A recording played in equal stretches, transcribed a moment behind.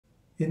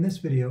In this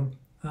video,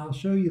 I'll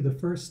show you the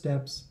first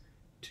steps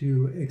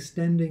to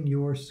extending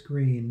your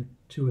screen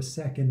to a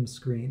second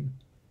screen.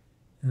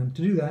 To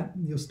do that,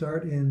 you'll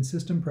start in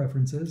System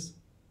Preferences,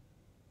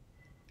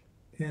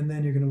 and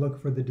then you're going to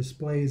look for the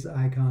Displays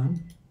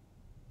icon.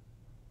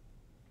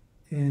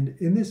 And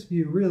in this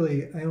view,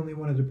 really, I only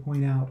wanted to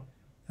point out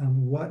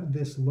what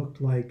this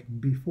looked like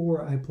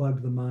before I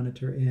plugged the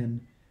monitor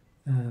in.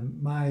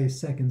 My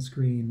second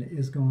screen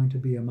is going to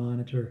be a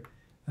monitor,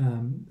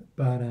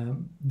 but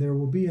there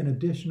will be an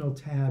additional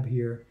tab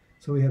here.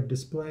 So we have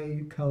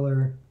Display,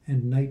 Color,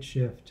 and Night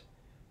Shift.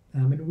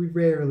 And we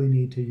rarely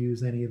need to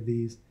use any of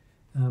these.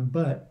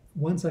 But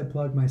once I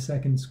plug my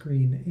second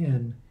screen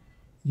in,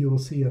 you will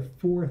see a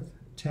fourth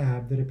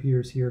tab that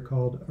appears here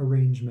called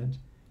Arrangement,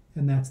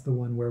 and that's the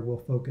one where we'll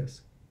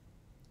focus.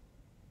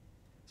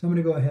 So I'm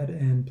going to go ahead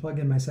and plug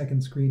in my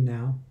second screen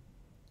now.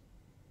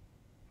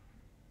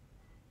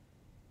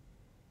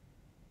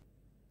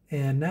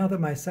 And now that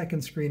my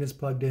second screen is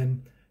plugged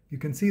in, you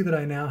can see that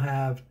I now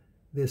have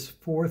this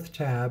fourth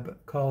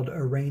tab called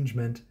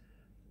Arrangement,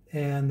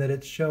 and that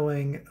it's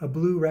showing a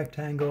blue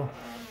rectangle.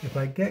 If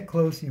I get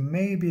close, you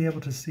may be able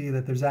to see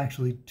that there's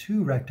actually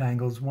two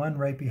rectangles, one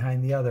right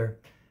behind the other.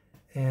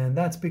 And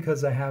that's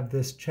because I have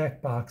this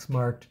checkbox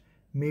marked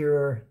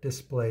Mirror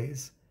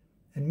Displays.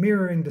 And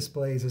mirroring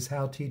displays is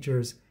how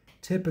teachers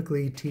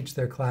typically teach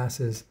their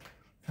classes.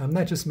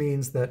 That just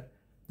means that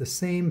the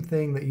same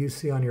thing that you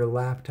see on your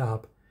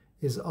laptop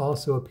is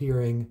also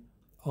appearing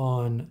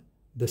on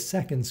the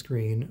second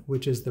screen,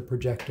 which is the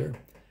projector.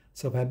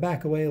 So if I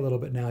back away a little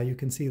bit now, you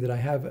can see that I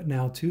have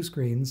now two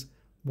screens.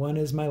 One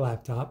is my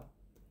laptop,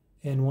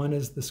 and one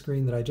is the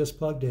screen that I just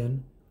plugged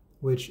in,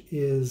 which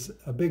is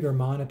a bigger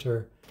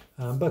monitor,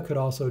 but could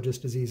also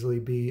just as easily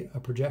be a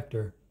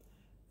projector.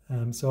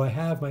 So I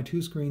have my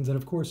two screens, and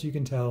of course you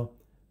can tell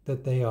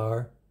that they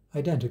are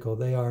identical.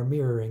 They are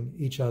mirroring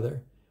each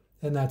other.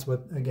 And that's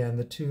what, again,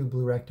 the two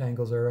blue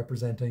rectangles are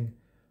representing.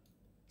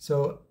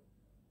 So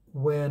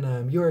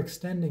when you're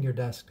extending your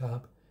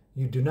desktop,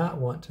 you do not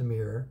want to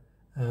mirror.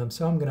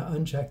 So I'm going to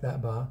uncheck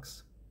that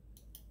box.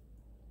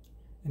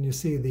 And you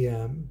see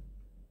the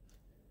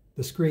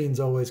screens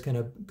always kind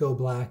of go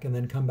black and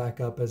then come back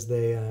up as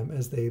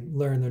they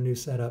learn their new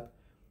setup.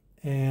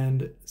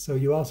 And so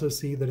you also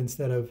see that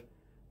instead of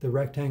the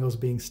rectangles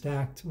being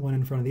stacked one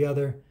in front of the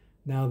other,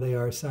 now they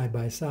are side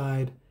by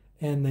side.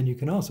 And then you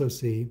can also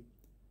see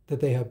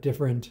that they have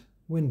different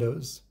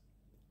windows,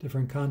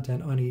 different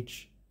content on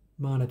each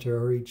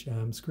monitor or each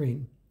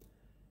screen.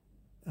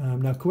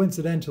 Now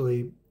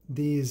coincidentally,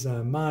 these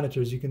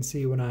monitors, you can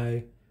see when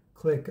I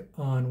click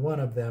on one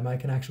of them, I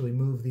can actually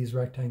move these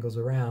rectangles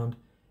around,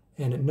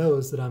 and it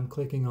knows that I'm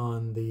clicking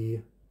on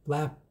the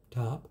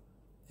laptop,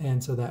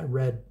 and so that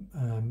red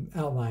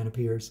outline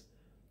appears.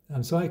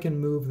 So I can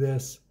move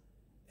this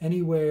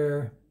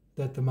anywhere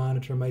that the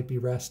monitor might be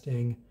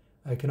resting.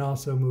 I can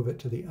also move it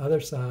to the other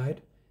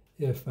side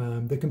if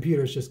the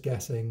computer is just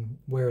guessing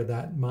where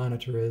that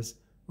monitor is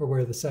or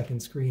where the second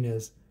screen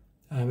is.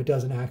 It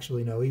doesn't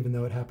actually know, even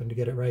though it happened to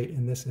get it right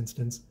in this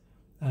instance.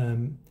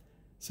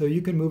 So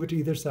you can move it to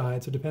either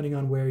side. So depending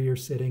on where you're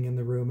sitting in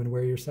the room and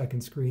where your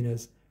second screen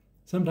is,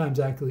 sometimes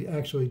I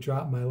actually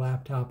drop my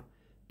laptop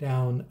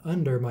down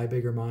under my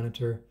bigger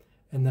monitor,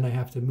 and then I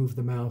have to move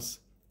the mouse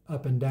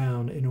up and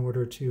down in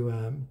order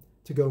to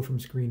go from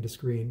screen to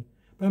screen.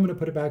 But I'm going to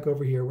put it back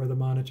over here where the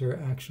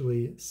monitor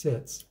actually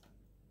sits.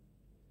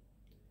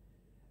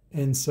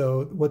 And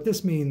so what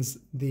this means,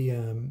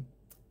 the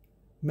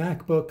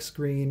MacBook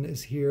screen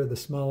is here, the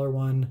smaller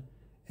one,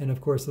 and of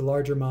course the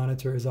larger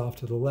monitor is off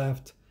to the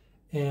left.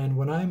 And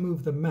when I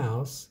move the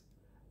mouse,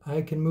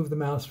 I can move the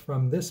mouse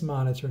from this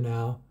monitor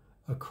now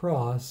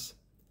across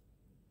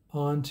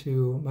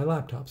onto my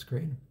laptop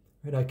screen.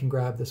 Right? I can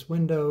grab this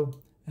window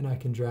and I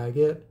can drag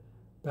it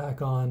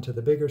back onto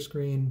the bigger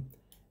screen.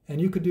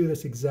 And you could do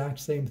this exact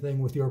same thing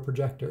with your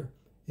projector.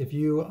 If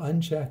you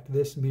unchecked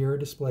this Mirror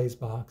Displays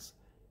box,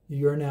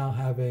 you're now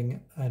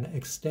having an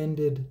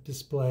extended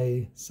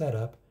display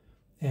setup,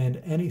 and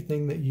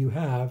anything that you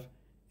have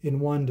in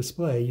one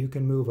display, you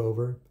can move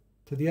over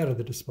to the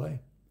other display.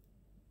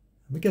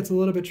 It gets a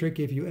little bit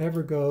tricky if you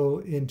ever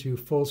go into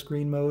full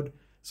screen mode.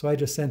 So I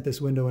just sent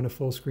this window into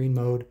full screen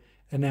mode,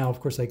 and now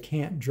of course I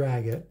can't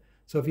drag it.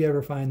 So if you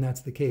ever find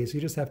that's the case, you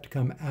just have to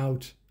come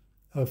out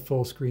of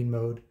full screen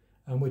mode,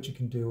 which you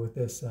can do with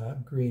this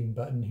green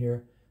button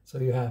here. So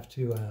you have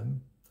to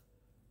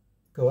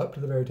go up to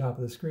the very top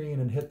of the screen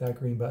and hit that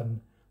green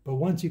button. But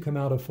once you come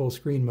out of full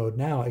screen mode,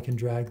 now I can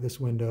drag this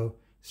window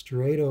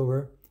straight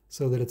over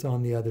so that it's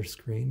on the other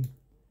screen.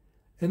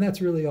 And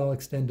that's really all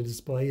extended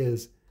display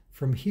is.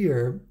 From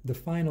here, the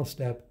final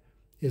step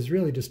is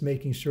really just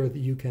making sure that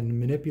you can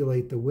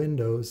manipulate the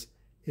windows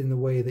in the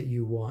way that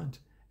you want.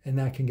 And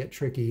that can get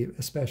tricky,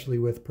 especially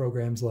with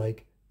programs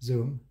like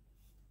Zoom.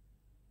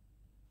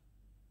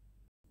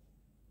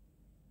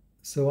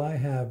 So I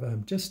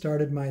have just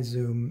started my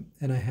Zoom,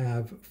 and I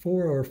have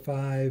 4 or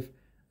 5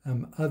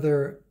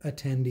 other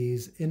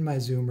attendees in my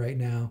Zoom right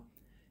now.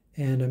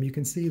 And you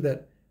can see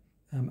that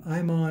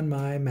I'm on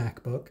my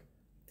MacBook,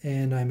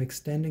 and I'm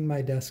extending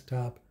my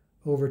desktop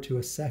over to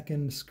a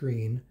second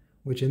screen,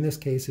 which in this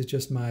case is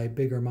just my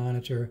bigger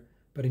monitor,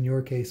 but in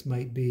your case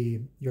might be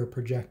your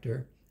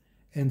projector.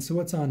 And so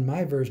what's on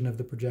my version of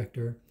the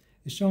projector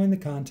is showing the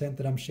content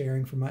that I'm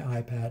sharing from my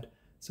iPad.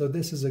 So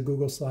this is a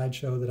Google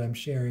slideshow that I'm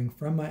sharing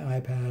from my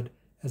iPad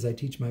as I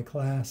teach my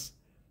class,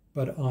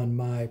 but on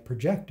my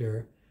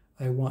projector,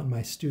 I want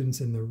my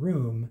students in the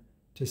room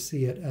to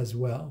see it as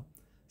well.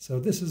 So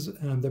this is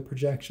the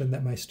projection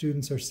that my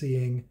students are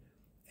seeing,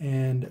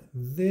 and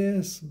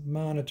this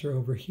monitor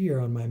over here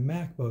on my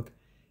MacBook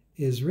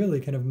is really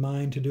kind of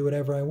mine to do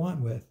whatever I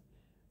want with.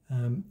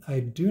 I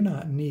do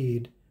not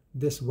need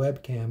this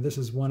webcam. This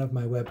is one of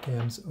my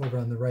webcams over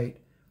on the right.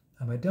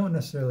 I don't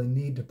necessarily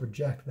need to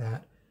project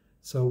that.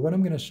 So what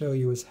I'm going to show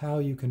you is how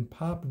you can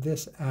pop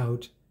this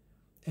out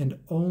and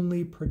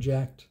only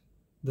project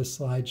the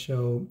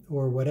slideshow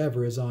or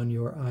whatever is on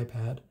your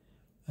iPad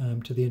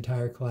to the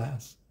entire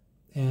class.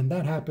 And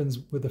that happens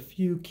with a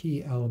few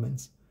key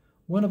elements.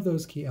 One of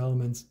those key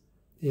elements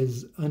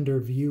is under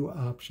View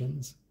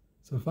Options.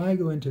 So if I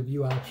go into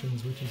View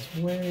Options, which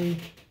is way,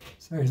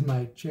 sorry as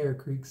my chair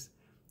creaks,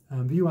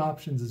 View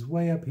Options is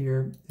way up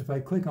here. If I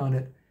click on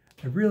it,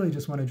 I really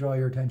just want to draw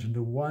your attention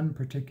to one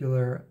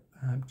particular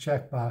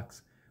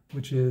checkbox,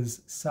 which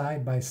is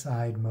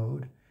side-by-side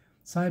mode.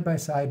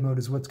 Side-by-side mode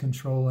is what's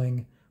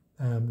controlling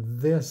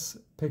this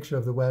picture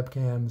of the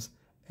webcams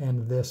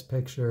and this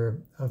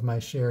picture of my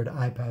shared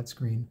iPad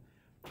screen.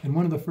 And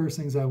one of the first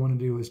things I want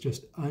to do is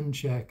just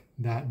uncheck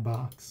that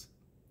box.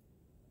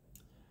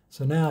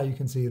 So now you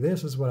can see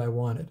this is what I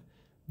wanted.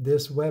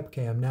 This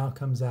webcam now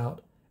comes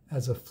out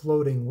as a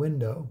floating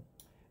window,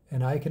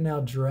 and I can now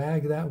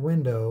drag that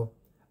window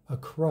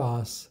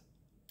across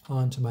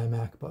onto my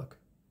MacBook.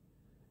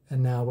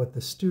 And now what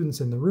the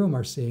students in the room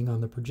are seeing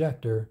on the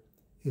projector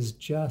is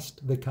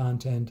just the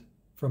content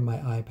from my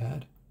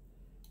iPad.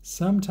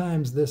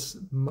 Sometimes this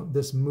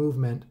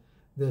movement,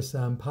 this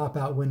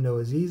pop-out window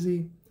is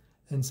easy,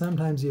 and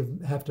sometimes you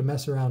have to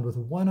mess around with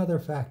one other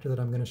factor that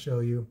I'm going to show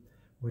you,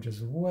 which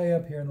is way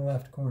up here in the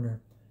left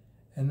corner.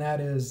 And that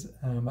is,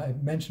 I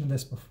mentioned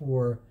this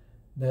before,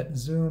 that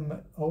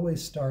Zoom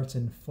always starts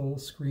in full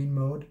screen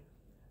mode.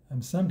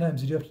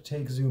 Sometimes you do have to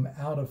take Zoom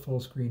out of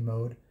full screen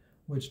mode,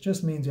 which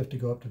just means you have to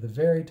go up to the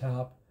very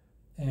top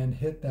and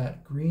hit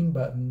that green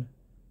button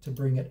to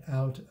bring it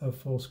out of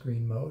full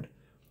screen mode.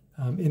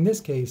 In this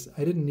case,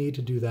 I didn't need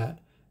to do that.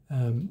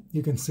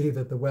 You can see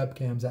that the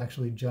webcams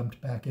actually jumped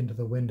back into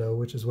the window,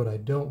 which is what I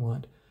don't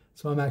want.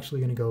 So I'm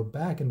actually going to go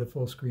back into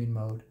full screen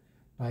mode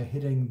by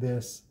hitting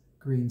this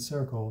green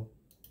circle.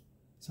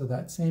 So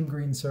that same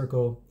green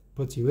circle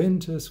puts you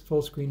into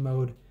full screen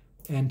mode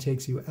and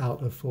takes you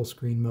out of full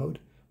screen mode.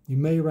 You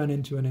may run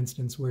into an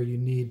instance where you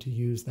need to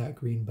use that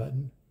green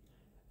button.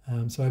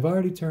 So I've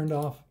already turned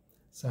off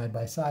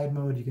side-by-side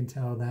mode. You can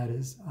tell that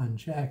is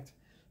unchecked.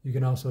 You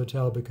can also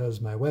tell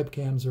because my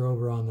webcams are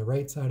over on the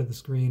right side of the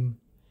screen.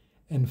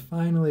 And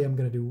finally, I'm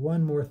going to do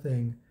one more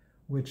thing,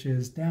 which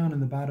is down in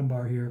the bottom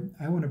bar here,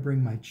 I want to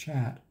bring my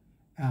chat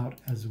out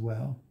as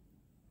well.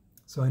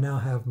 So I now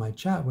have my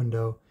chat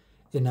window,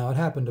 and now it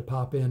happened to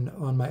pop in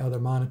on my other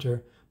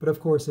monitor, but of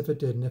course if it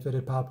didn't, if it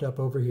had popped up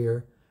over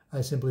here,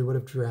 I simply would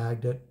have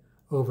dragged it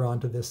over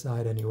onto this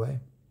side anyway.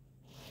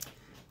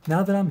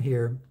 Now that I'm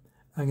here,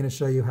 I'm going to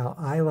show you how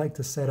I like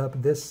to set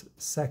up this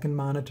second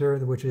monitor,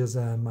 which is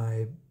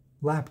my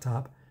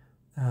laptop.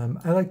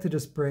 I like to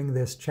just bring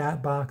this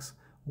chat box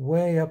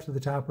way up to the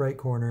top right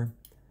corner,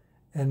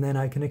 and then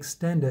I can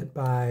extend it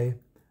by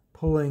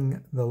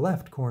pulling the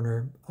left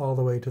corner all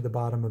the way to the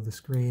bottom of the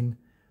screen.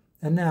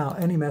 And now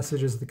any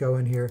messages that go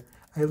in here,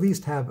 I at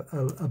least have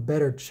a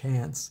better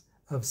chance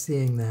of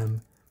seeing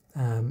them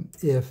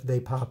if they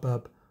pop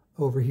up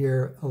over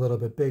here a little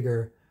bit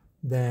bigger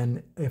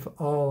than if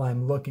all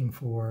I'm looking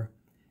for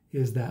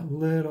is that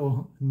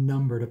little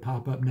number to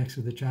pop up next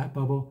to the chat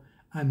bubble.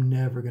 I'm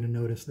never going to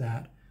notice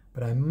that,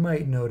 but I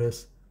might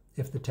notice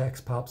if the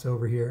text pops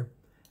over here.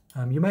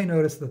 You might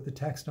notice that the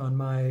text on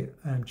my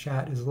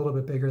chat is a little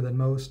bit bigger than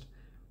most.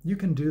 You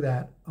can do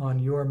that on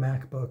your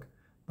MacBook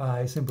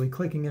by simply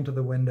clicking into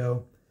the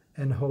window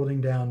and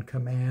holding down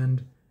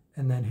Command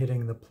and then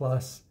hitting the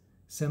plus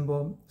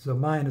symbol. So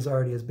mine is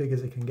already as big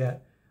as it can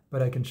get,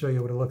 but I can show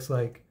you what it looks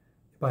like.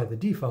 By the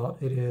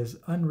default, it is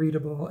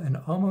unreadable and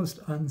almost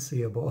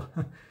unseeable.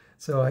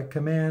 So I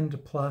Command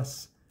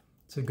plus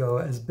to go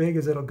as big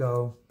as it'll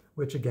go,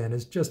 which again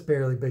is just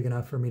barely big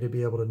enough for me to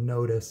be able to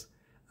notice,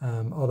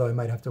 although I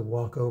might have to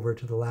walk over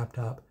to the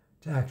laptop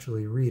to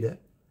actually read it.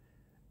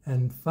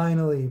 And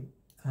finally,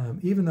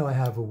 even though I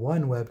have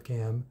one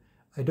webcam,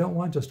 I don't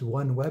want just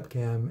one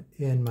webcam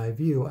in my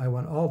view. I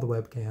want all the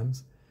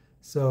webcams.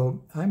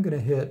 So I'm going to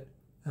hit,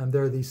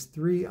 there are these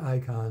three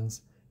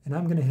icons, and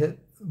I'm going to hit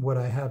what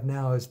I have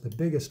now as the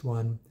biggest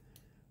one,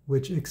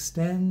 which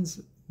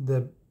extends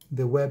the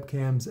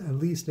webcams at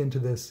least into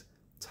this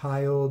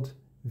tiled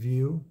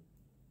view.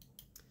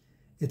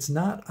 It's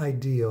not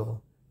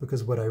ideal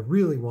because what I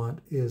really want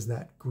is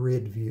that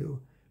grid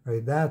view,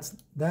 right?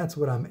 That's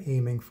what I'm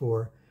aiming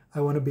for. I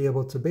want to be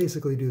able to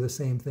basically do the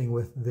same thing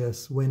with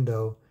this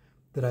window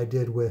that I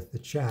did with the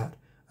chat.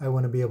 I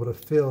want to be able to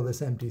fill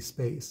this empty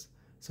space.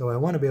 So I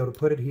want to be able to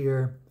put it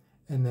here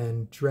and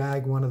then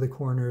drag one of the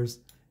corners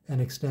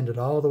and extend it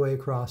all the way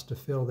across to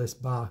fill this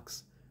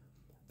box.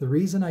 The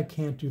reason I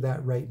can't do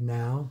that right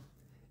now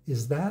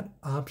is that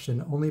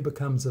option only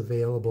becomes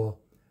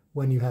available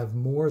when you have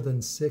more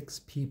than 6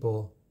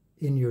 people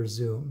in your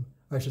Zoom.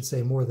 I should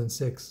say more than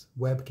 6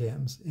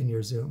 webcams in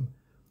your Zoom.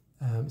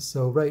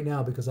 So right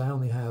now, because I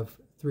only have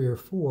 3 or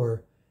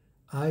 4,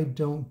 I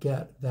don't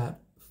get that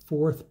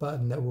 4th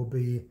button that will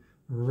be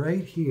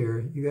right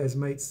here. You guys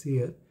might see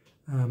it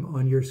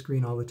on your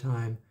screen all the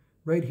time.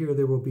 Right here,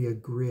 there will be a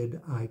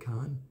grid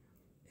icon.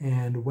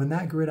 And when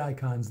that grid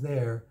icon's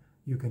there,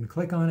 you can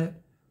click on it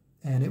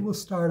and it will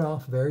start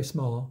off very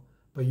small,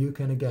 but you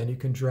can, again, you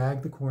can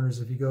drag the corners.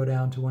 If you go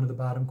down to one of the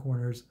bottom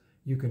corners,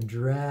 you can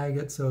drag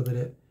it so that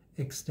it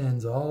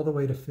extends all the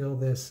way to fill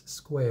this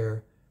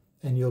square,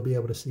 and you'll be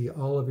able to see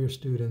all of your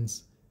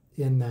students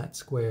in that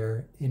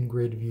square in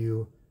grid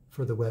view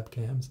for the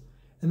webcams.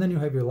 And then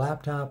you'll have your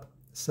laptop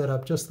set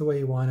up just the way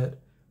you want it,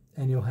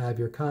 and you'll have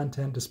your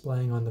content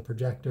displaying on the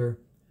projector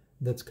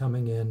that's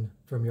coming in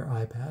from your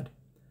iPad.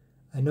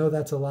 I know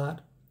that's a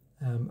lot.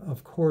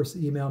 Of course,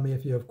 email me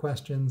if you have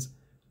questions,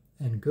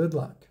 and good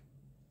luck.